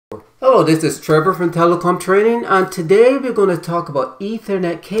Hello, this is Trevor from Telecom Training, and today we're going to talk about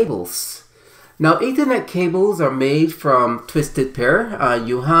Ethernet cables. Now, Ethernet cables are made from twisted pair.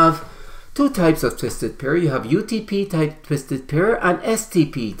 You have two types of twisted pair. You have UTP type twisted pair and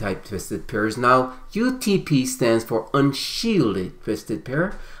STP type twisted pairs. Now, UTP stands for unshielded twisted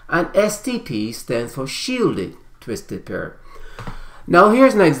pair, and STP stands for shielded twisted pair. Now,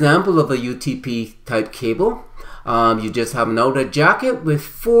 here's an example of a UTP type cable. You just have an outer jacket with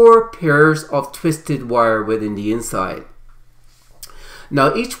 4 pairs of twisted wire within the inside.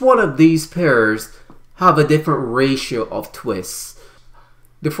 Now, each one of these pairs have a different ratio of twists.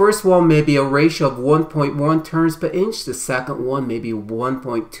 The first one may be a ratio of 1.1 turns per inch. The second one may be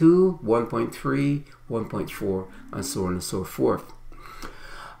 1.2, 1.3, 1.4, and so on and so forth.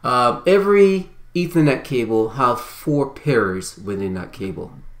 Every Ethernet cable have 4 pairs within that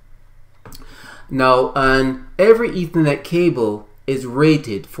cable. Now, and every Ethernet cable is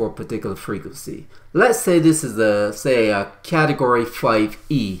rated for a particular frequency. Let's say this is a category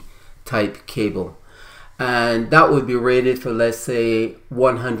 5E type cable, and that would be rated for, let's say,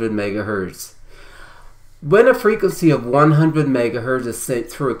 100 megahertz. When a frequency of 100 megahertz is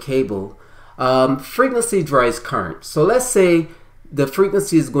sent through a cable, frequency drives current. So let's say the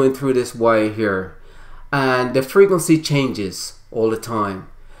frequency is going through this wire here, and the frequency changes all the time.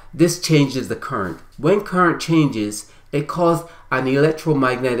 This changes the current. When current changes, it causes an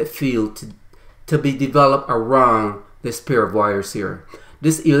electromagnetic field to be developed around this pair of wires here.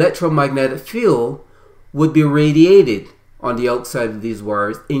 This electromagnetic field would be radiated on the outside of these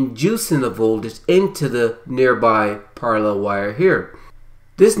wires, inducing the voltage into the nearby parallel wire here.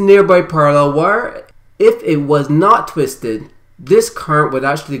 This nearby parallel wire, if it was not twisted, this current would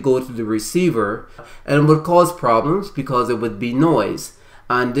actually go to the receiver and would cause problems because it would be noise.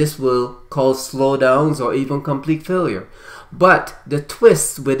 And this will cause slowdowns or even complete failure. But the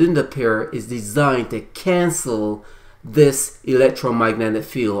twist within the pair is designed to cancel this electromagnetic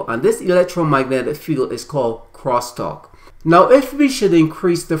field. And this electromagnetic field is called crosstalk. Now, if we should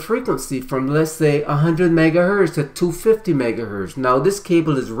increase the frequency from, let's say, 100 megahertz to 250 megahertz. Now, this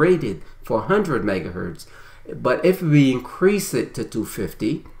cable is rated for 100 megahertz. But if we increase it to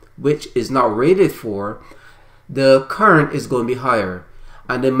 250, which is not rated for, the current is going to be higher.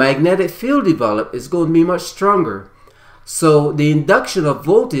 And the magnetic field developed is going to be much stronger. So the induction of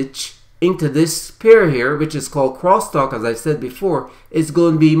voltage into this pair here, which is called crosstalk, as I said before, is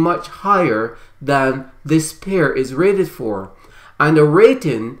going to be much higher than this pair is rated for. And the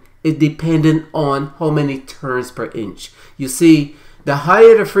rating is dependent on how many turns per inch. You see, the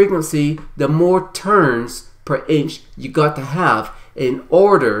higher the frequency, the more turns per inch you got to have in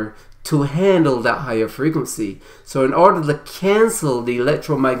order to handle that higher frequency. So in order to cancel the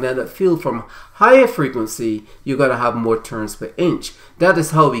electromagnetic field from higher frequency, you got to have more turns per inch. That is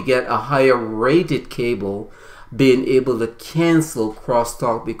how we get a higher rated cable being able to cancel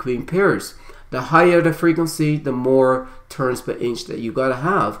crosstalk between pairs. The higher the frequency, the more turns per inch that you got to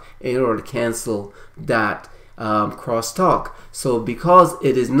have in order to cancel that crosstalk. So because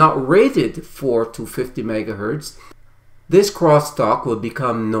it is not rated for 250 megahertz, this crosstalk will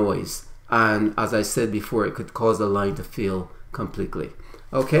become noise, and as I said before, it could cause the line to fail completely.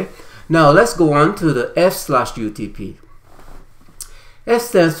 Okay, now let's go on to the F/UTP. F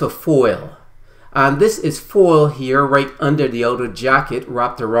stands for foil, and this is foil here right under the outer jacket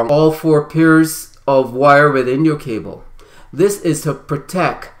wrapped around all 4 pairs of wire within your cable. This is to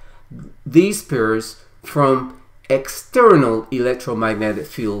protect these pairs from external electromagnetic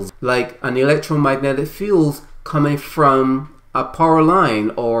fields, like an electromagnetic field coming from a power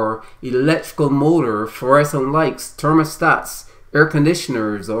line or electrical motor, fluorescent lights, thermostats, air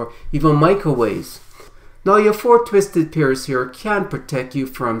conditioners, or even microwaves. Now, your 4 twisted pairs here can protect you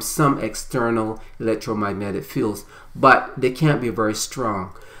from some external electromagnetic fields, but they can't be very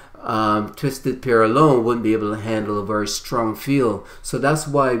strong. Twisted pair alone wouldn't be able to handle a very strong field, so that's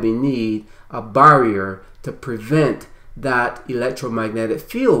why we need a barrier to prevent that electromagnetic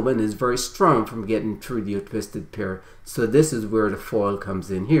field, when it's very strong, from getting through your twisted pair. So this is where the foil comes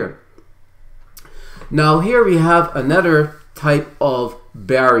in here. Now here we have another type of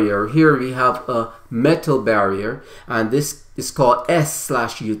barrier. Here we have a metal barrier, and this is called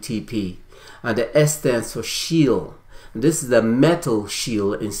S/UTP, and the S stands for shield. And this is a metal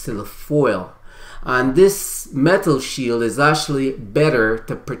shield instead of foil, and this metal shield is actually better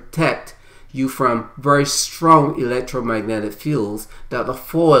to protect you from very strong electromagnetic fields that the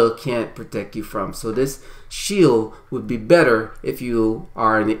foil can't protect you from. So this shield would be better if you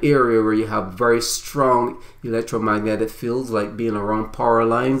are in an area where you have very strong electromagnetic fields, like being around power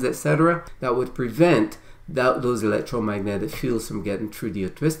lines, etc. That would prevent those electromagnetic fields from getting through the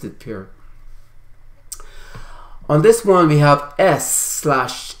twisted pair. On this one we have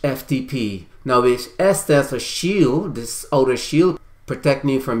S/FTP. Now S stands for shield, this outer shield protecting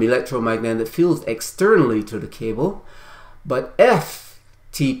you from electromagnetic fields externally to the cable. But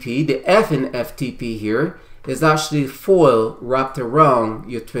FTP, the F in FTP here, is actually foil wrapped around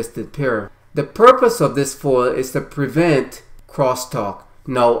your twisted pair. The purpose of this foil is to prevent crosstalk.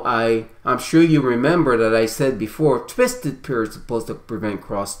 Now I'm sure you remember that I said before twisted pair is supposed to prevent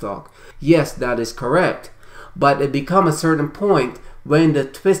crosstalk. Yes, that is correct. But it becomes a certain point when the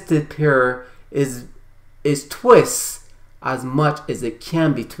twisted pair is twist as much as it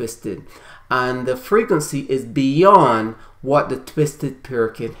can be twisted, and the frequency is beyond what the twisted pair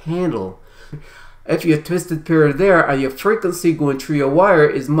can handle. If your twisted pair there and your frequency going through your wire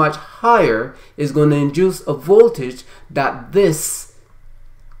is much higher, is going to induce a voltage that this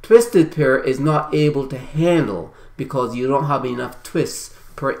twisted pair is not able to handle because you don't have enough twists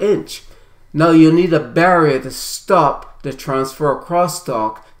per inch. Now you need a barrier to stop the transfer of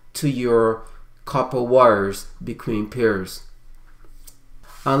crosstalk to your copper wires between pairs.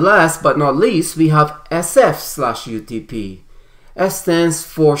 And last but not least, we have SF/UTP. S stands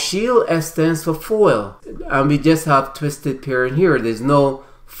for shield, S stands for foil. And we just have twisted pair in here. There's no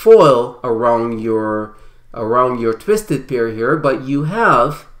foil around your twisted pair here, but you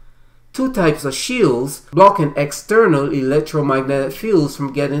have two types of shields blocking external electromagnetic fields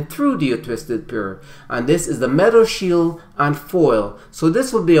from getting through the twisted pair. And this is the metal shield and foil. So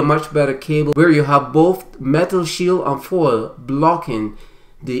this would be a much better cable where you have both metal shield and foil blocking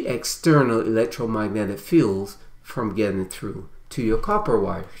the external electromagnetic fields from getting through to your copper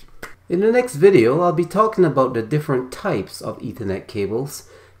wires. In the next video, I'll be talking about the different types of Ethernet cables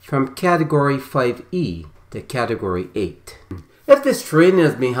from category 5E to category 8. If this training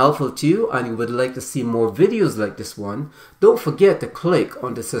has been helpful to you and you would like to see more videos like this one, don't forget to click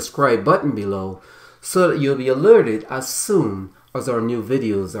on the subscribe button below so that you'll be alerted as soon as our new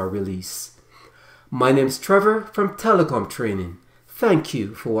videos are released. My name is Trevor from Telecom Training. Thank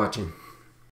you for watching.